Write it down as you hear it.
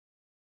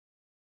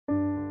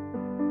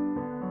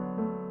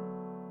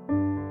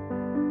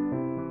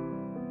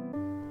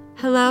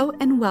Hello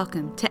and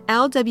welcome to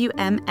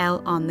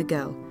LWML On The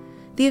Go,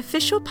 the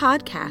official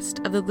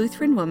podcast of the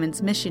Lutheran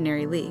Women's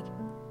Missionary League.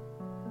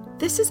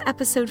 This is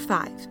episode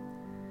 5.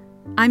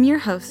 I'm your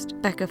host,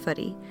 Becca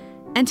Footy,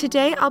 and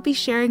today I'll be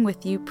sharing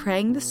with you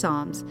Praying the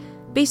Psalms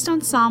based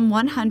on Psalm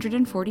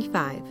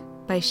 145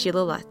 by Sheila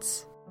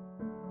Lutz.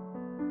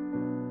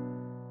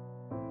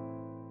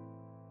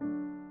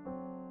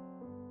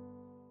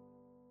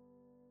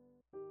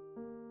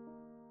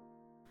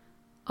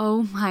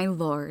 O my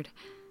Lord,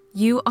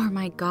 you are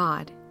my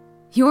God.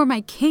 You are my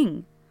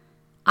King.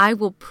 I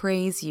will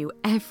praise you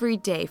every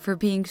day for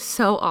being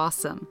so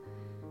awesome,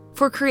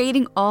 for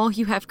creating all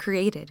you have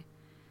created,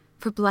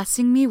 for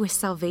blessing me with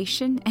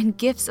salvation and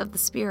gifts of the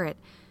Spirit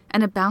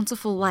and a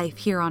bountiful life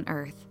here on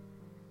earth.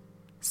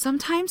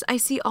 Sometimes I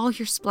see all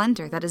your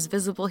splendor that is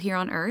visible here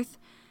on earth,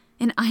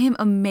 and I am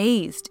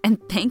amazed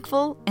and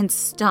thankful and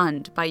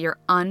stunned by your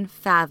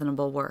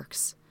unfathomable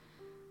works.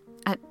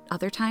 At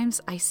other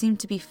times, I seem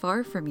to be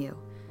far from you.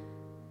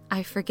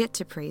 I forget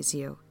to praise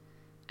you.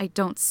 I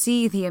don't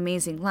see the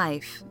amazing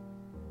life.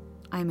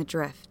 I'm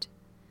adrift.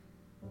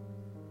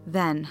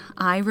 Then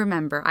I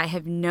remember I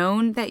have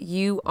known that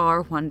you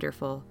are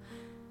wonderful.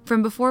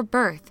 From before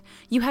birth,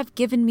 you have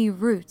given me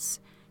roots.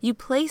 You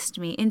placed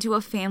me into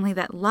a family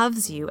that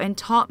loves you and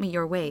taught me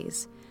your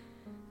ways.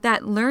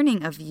 That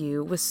learning of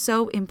you was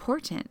so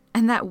important,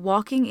 and that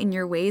walking in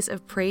your ways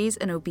of praise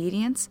and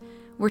obedience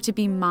were to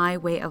be my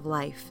way of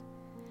life.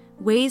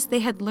 Ways they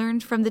had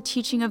learned from the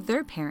teaching of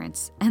their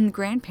parents and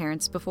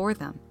grandparents before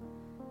them.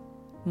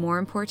 More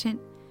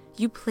important,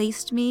 you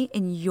placed me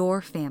in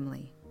your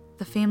family,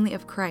 the family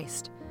of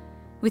Christ,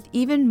 with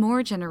even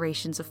more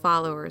generations of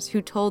followers who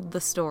told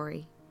the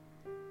story.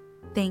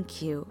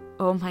 Thank you,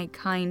 O my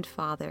kind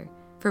Father,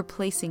 for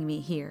placing me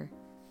here.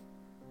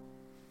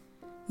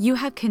 You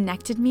have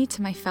connected me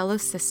to my fellow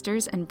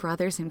sisters and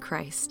brothers in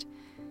Christ.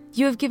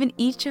 You have given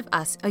each of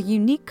us a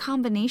unique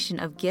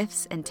combination of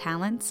gifts and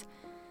talents,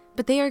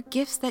 but they are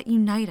gifts that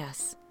unite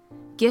us,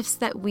 gifts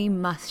that we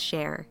must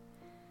share,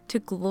 to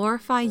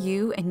glorify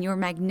you and your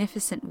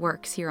magnificent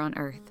works here on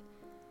earth.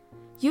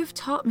 You have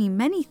taught me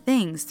many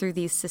things through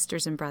these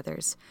sisters and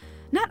brothers,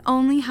 not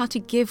only how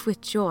to give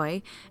with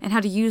joy and how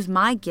to use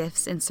my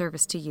gifts in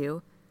service to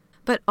you,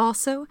 but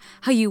also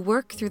how you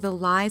work through the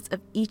lives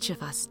of each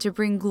of us to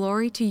bring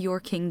glory to your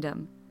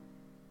kingdom.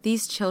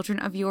 These children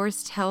of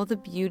yours tell the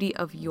beauty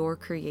of your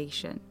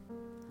creation,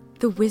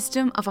 the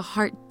wisdom of a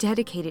heart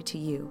dedicated to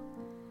you,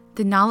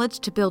 the knowledge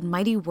to build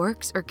mighty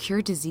works or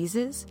cure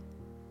diseases,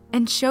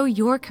 and show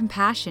your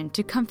compassion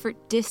to comfort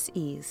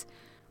dis-ease,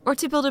 or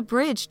to build a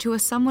bridge to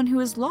someone who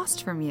is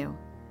lost from you.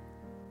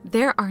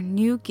 There are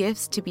new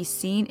gifts to be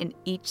seen in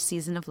each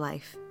season of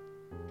life.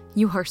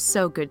 You are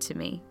so good to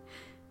me.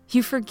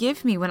 You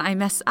forgive me when I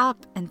mess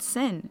up and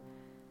sin,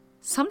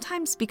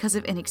 sometimes because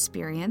of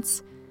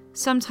inexperience,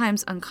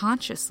 sometimes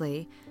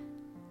unconsciously,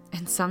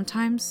 and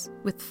sometimes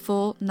with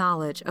full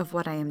knowledge of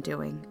what I am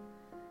doing.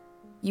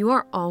 You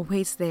are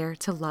always there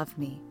to love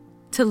me,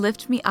 to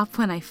lift me up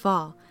when I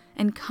fall,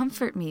 and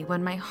comfort me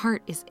when my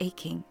heart is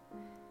aching.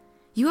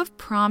 You have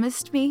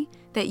promised me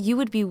that you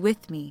would be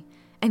with me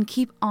and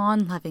keep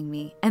on loving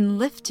me and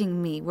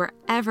lifting me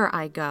wherever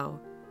I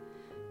go.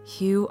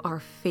 You are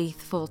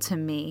faithful to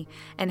me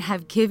and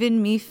have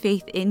given me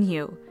faith in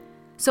you,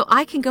 so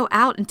I can go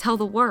out and tell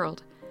the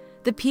world,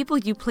 the people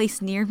you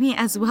place near me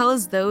as well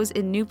as those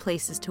in new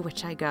places to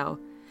which I go,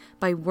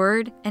 by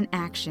word and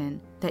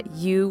action, that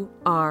you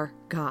are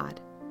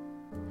God.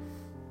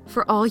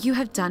 For all you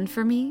have done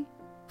for me,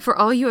 for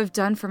all you have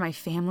done for my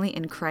family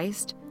in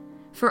Christ,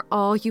 for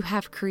all you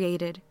have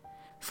created,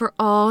 for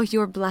all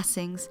your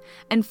blessings,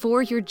 and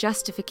for your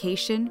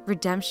justification,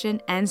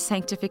 redemption, and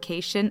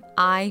sanctification,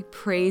 I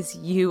praise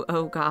you,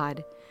 O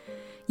God.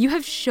 You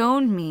have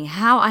shown me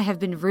how I have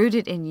been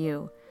rooted in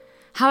you,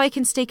 how I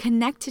can stay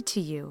connected to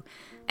you,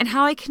 and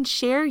how I can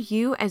share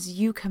you as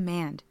you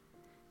command.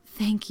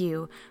 Thank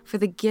you for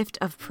the gift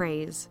of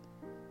praise.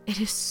 It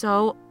is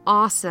so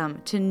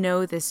awesome to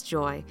know this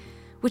joy,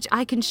 which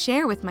I can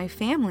share with my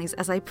families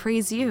as I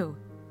praise you.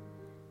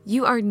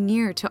 You are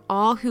near to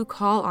all who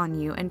call on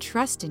you and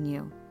trust in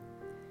you.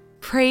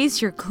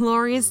 Praise your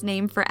glorious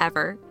name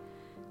forever.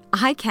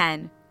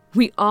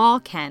 We all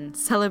can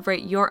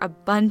celebrate your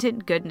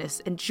abundant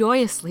goodness and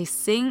joyously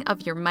sing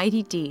of your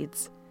mighty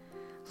deeds.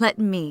 Let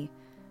me,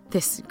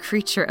 this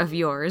creature of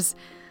yours,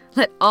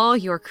 let all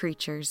your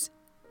creatures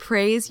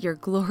praise your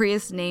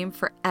glorious name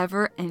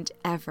forever and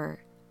ever.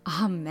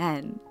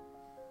 Amen.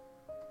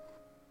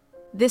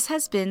 This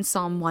has been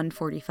Psalm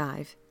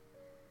 145.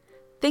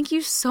 Thank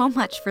you so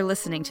much for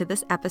listening to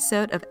this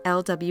episode of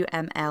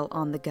LWML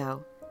On The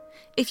Go.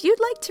 If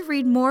you'd like to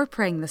read more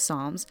Praying the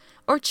Psalms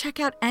or check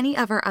out any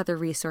of our other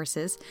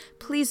resources,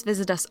 please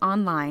visit us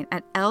online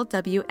at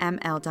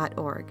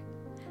lwml.org.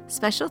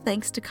 Special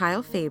thanks to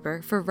Kyle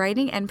Faber for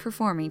writing and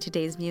performing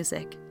today's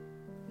music.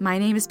 My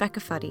name is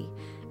Becca Footy,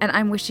 and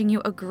I'm wishing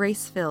you a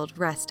grace-filled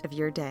rest of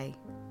your day.